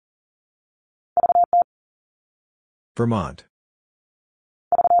Vermont.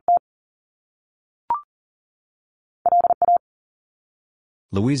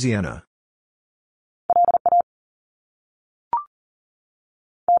 Louisiana.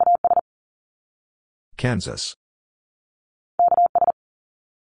 Kansas.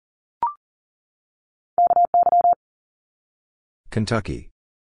 Kentucky.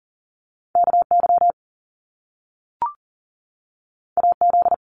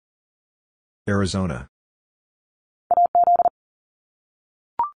 Arizona.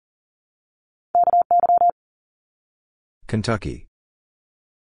 Kentucky.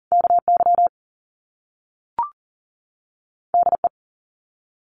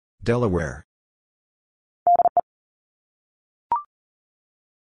 Delaware.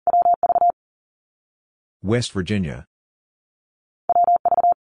 West Virginia.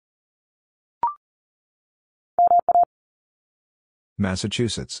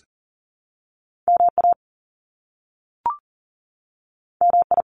 Massachusetts.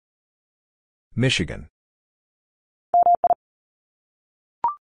 Michigan.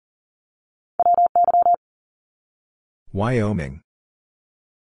 Wyoming.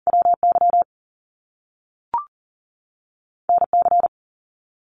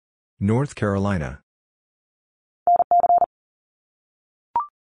 North Carolina.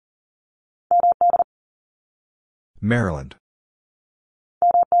 Maryland.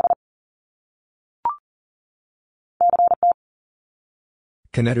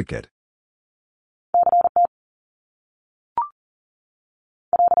 Connecticut.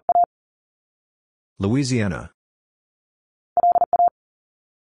 Louisiana.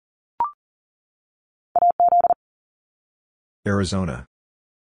 Arizona.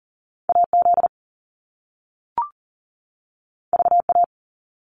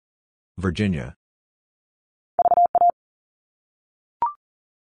 Virginia.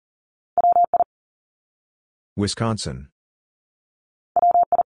 Wisconsin.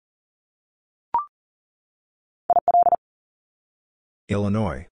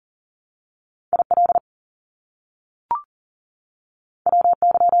 Illinois.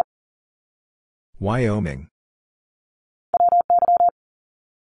 Wyoming.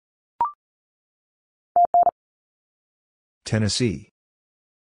 Tennessee.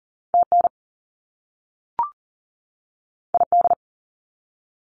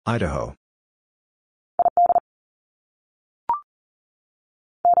 Idaho.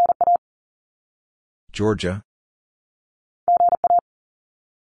 Georgia.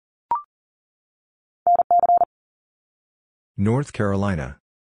 North Carolina.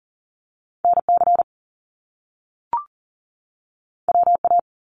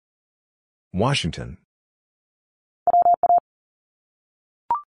 Washington.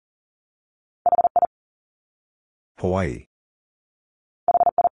 Hawaii.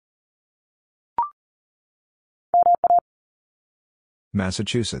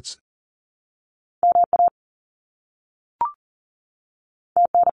 Massachusetts.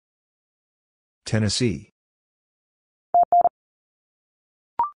 Tennessee.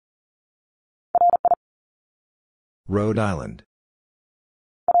 Rhode Island.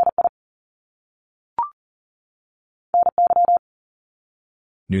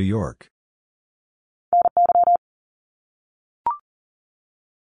 New York.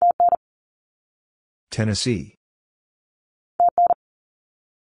 Tennessee.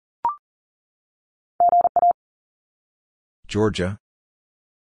 Georgia.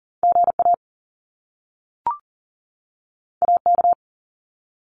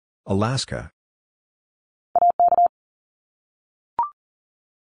 Alaska.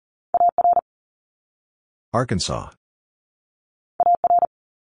 Arkansas.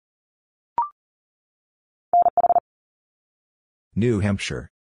 New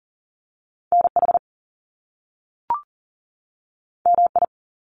Hampshire.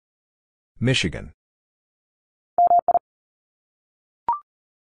 Michigan.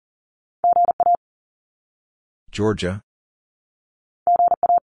 Georgia.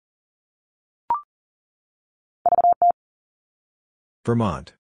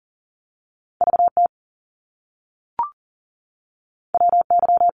 Vermont.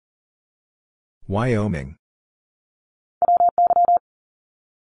 Wyoming.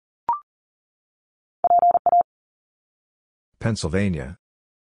 Pennsylvania.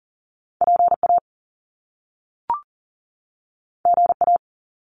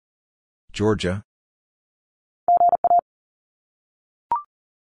 Georgia.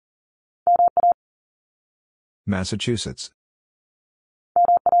 Massachusetts.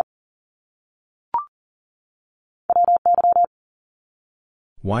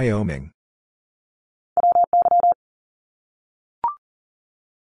 Wyoming.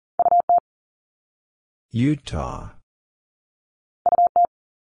 Utah.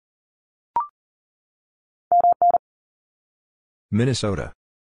 Minnesota.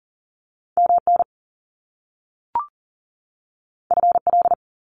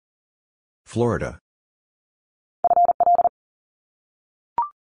 Florida.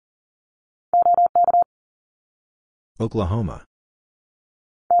 Oklahoma.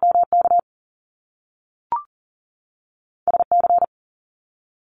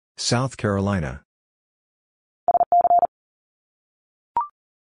 South Carolina.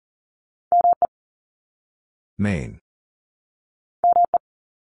 Maine.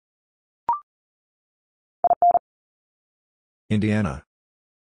 Indiana.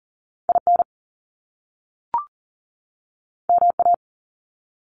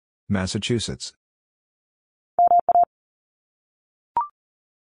 Massachusetts.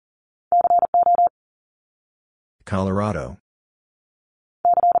 Colorado.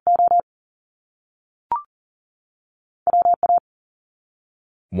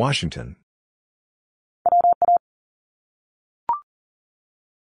 Washington.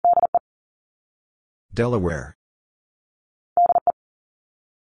 Delaware.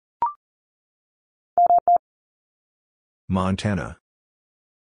 Montana.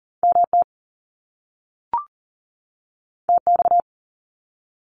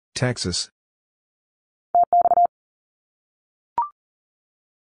 Texas.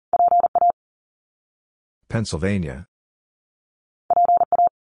 Pennsylvania.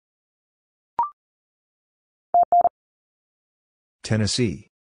 Tennessee.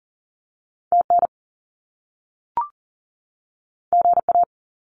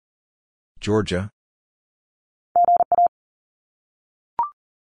 Georgia.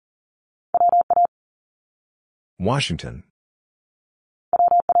 Washington.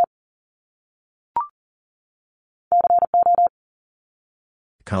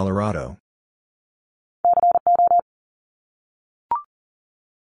 Colorado.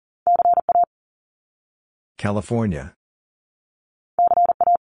 California.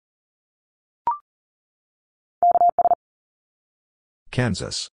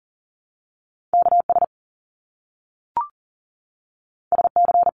 Kansas.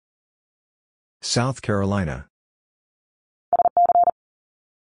 South Carolina.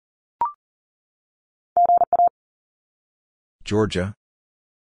 Georgia.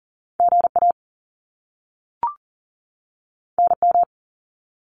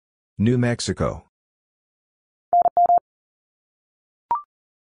 New Mexico.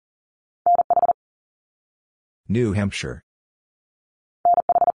 New Hampshire.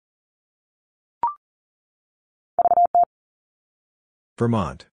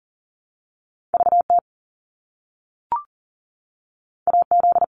 Vermont.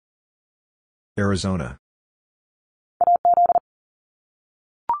 Arizona.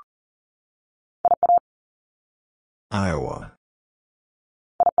 Iowa.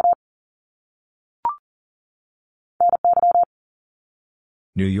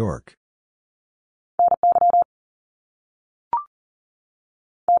 New York.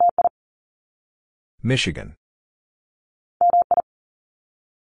 Michigan.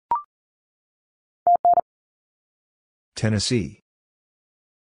 Tennessee.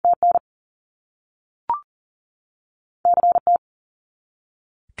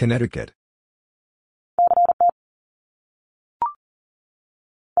 Connecticut.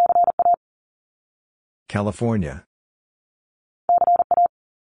 California.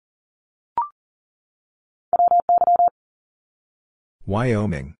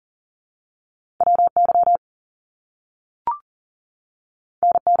 Wyoming.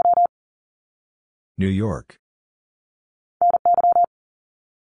 New York.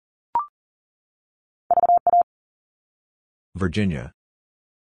 Virginia.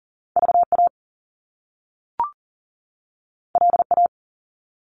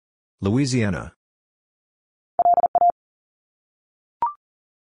 Louisiana.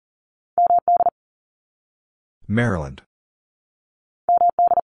 Maryland.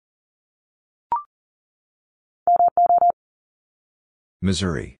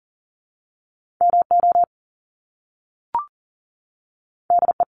 Missouri.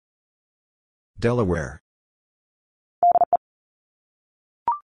 Delaware.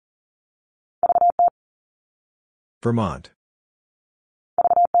 Vermont.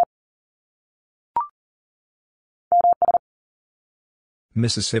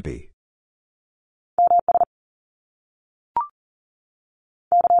 Mississippi.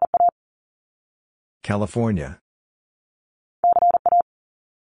 California.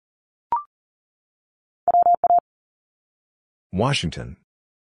 Washington.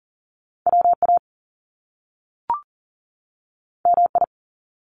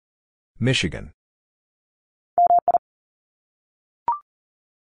 Michigan.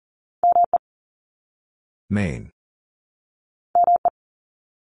 Maine.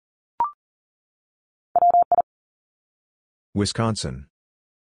 Wisconsin.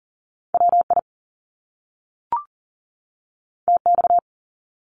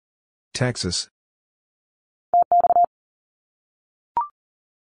 Texas.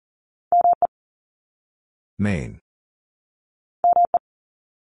 Maine.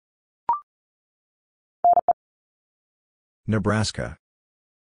 Nebraska.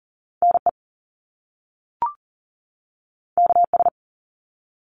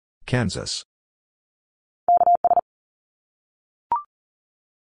 Kansas.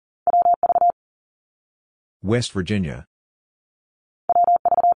 West Virginia.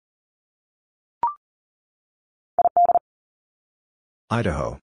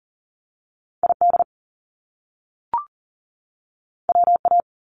 Idaho.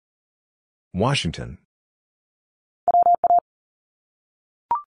 Washington.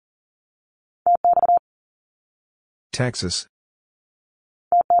 Texas.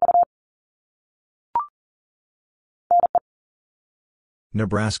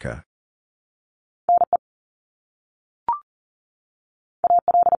 Nebraska.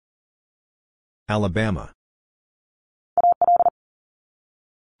 Alabama.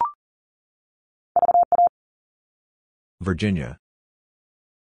 Virginia.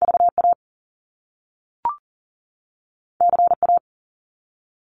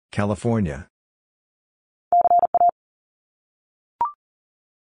 California.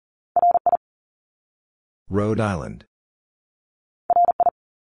 Rhode Island.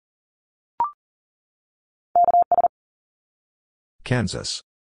 Kansas.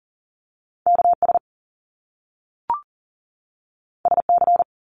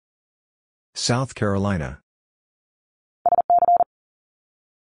 South Carolina.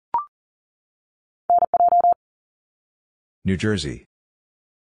 New Jersey.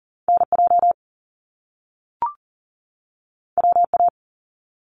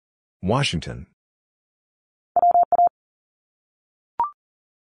 Washington.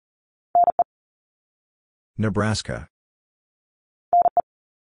 Nebraska.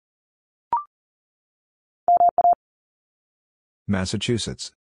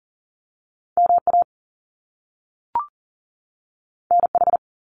 Massachusetts.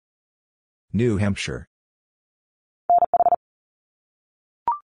 New Hampshire.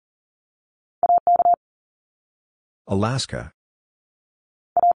 Alaska.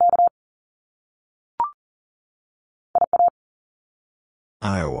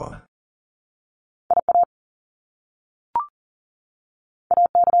 Iowa.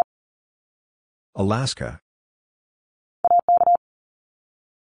 Alaska.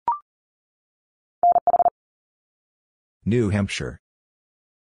 New Hampshire.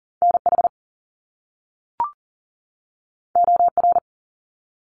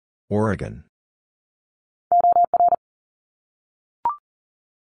 Oregon.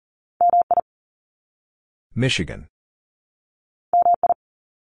 Michigan.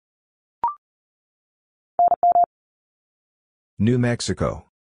 New Mexico.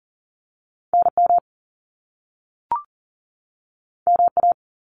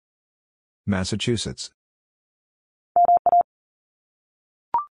 Massachusetts.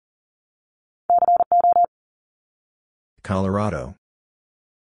 Colorado.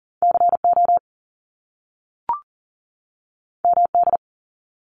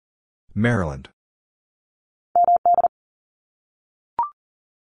 Maryland.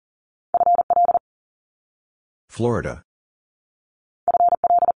 Florida.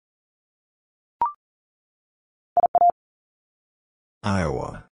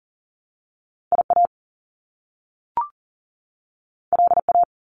 Iowa.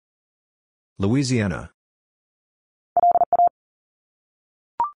 Louisiana.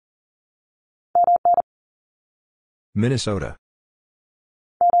 Minnesota.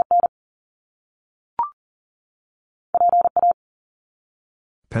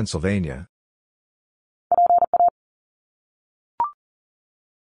 Pennsylvania.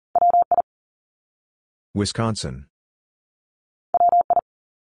 Wisconsin.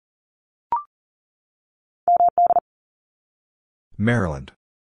 Maryland.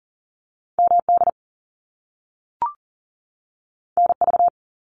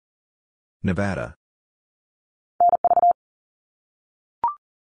 Nevada.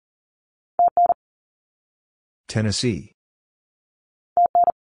 Tennessee.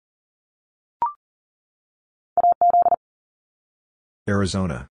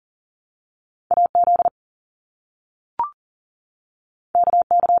 Arizona.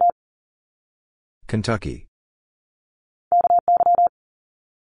 Kentucky.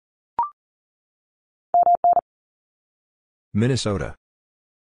 Minnesota.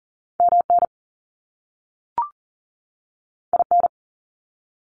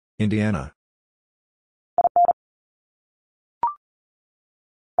 Indiana.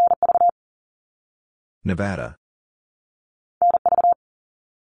 Nevada.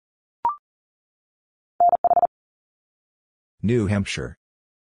 New Hampshire.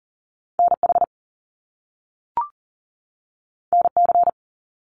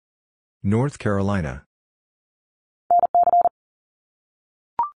 North Carolina.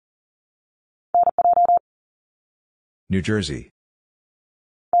 New Jersey.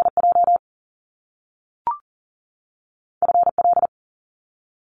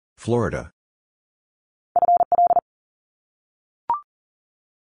 Florida.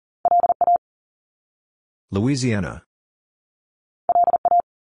 Louisiana.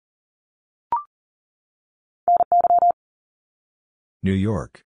 New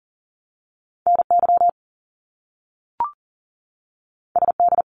York.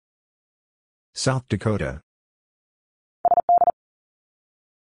 South Dakota.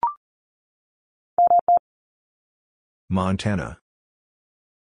 Montana.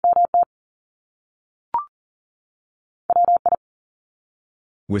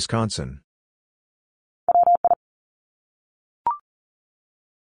 Wisconsin.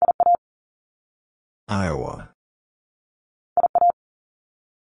 Iowa.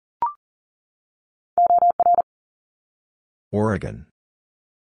 Oregon.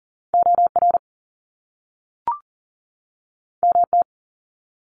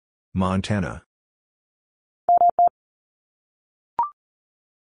 Montana.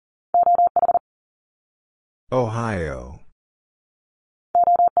 Ohio.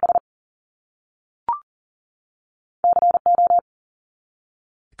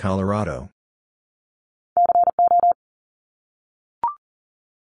 Colorado.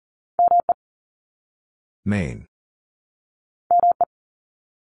 Maine.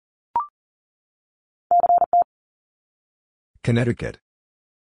 Connecticut.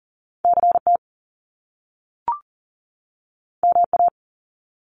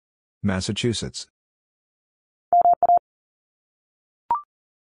 Massachusetts.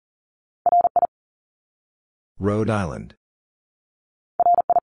 Rhode Island.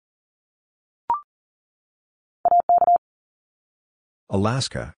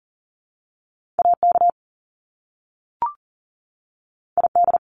 Alaska.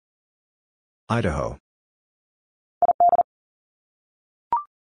 Idaho.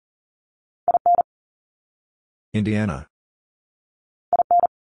 Indiana.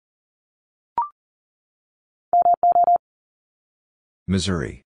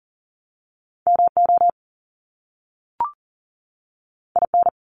 Missouri.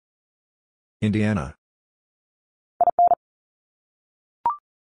 Indiana.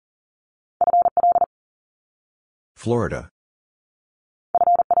 Florida.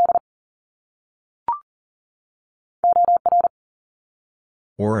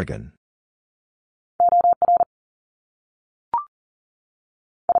 Oregon.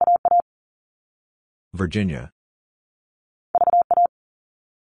 Virginia.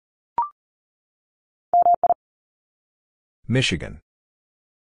 Michigan.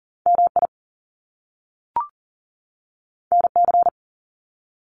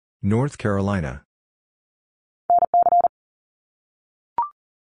 North Carolina.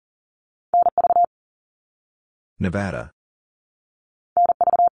 Nevada.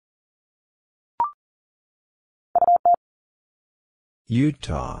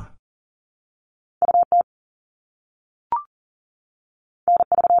 Utah.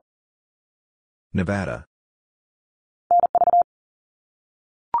 Nevada.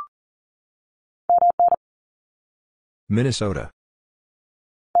 Minnesota.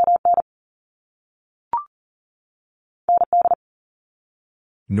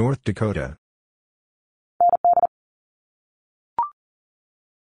 North Dakota.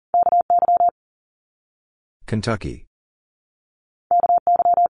 Kentucky.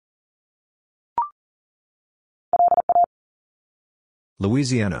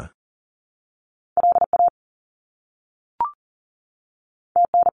 Louisiana.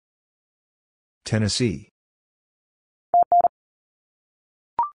 Tennessee.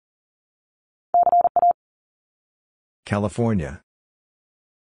 California.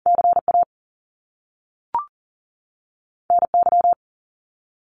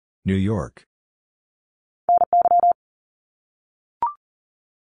 New York.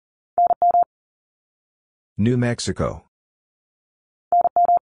 New Mexico.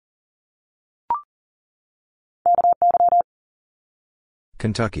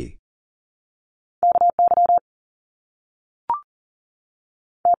 Kentucky.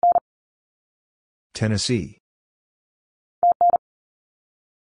 Tennessee.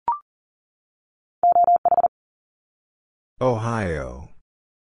 Ohio.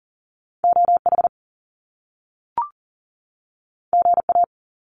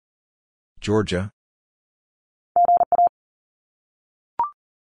 Georgia.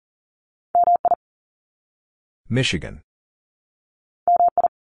 Michigan.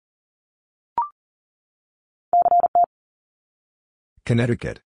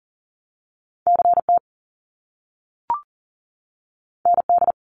 Connecticut.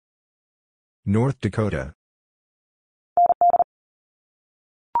 North Dakota.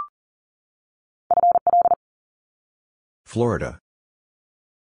 Florida.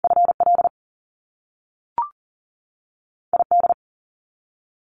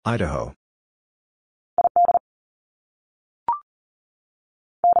 Idaho.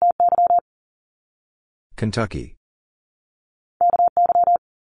 Kentucky.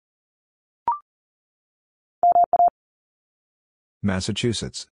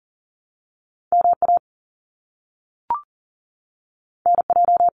 Massachusetts.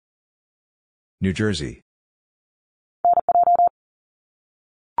 New Jersey.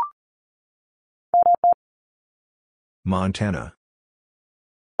 Montana.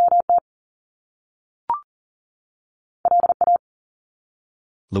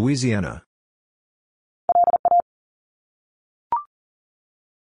 Louisiana.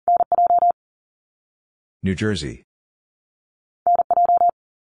 New Jersey.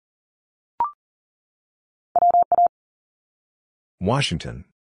 Washington.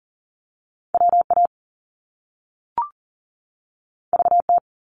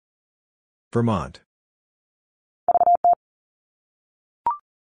 Vermont.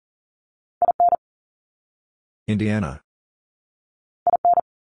 Indiana.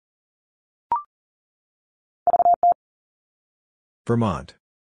 Vermont.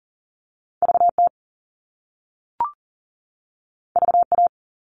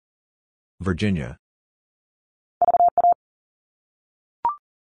 Virginia.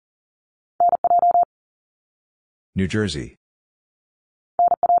 New Jersey.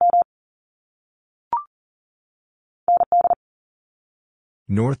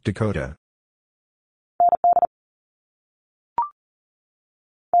 North Dakota.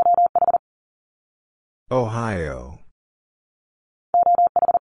 Ohio.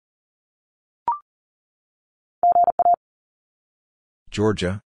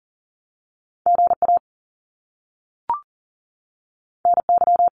 Georgia.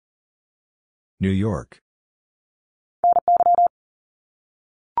 New York.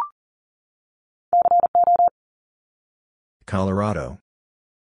 Colorado.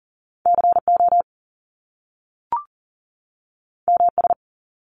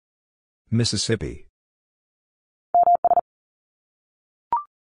 Mississippi.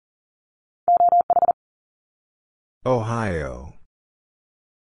 Ohio.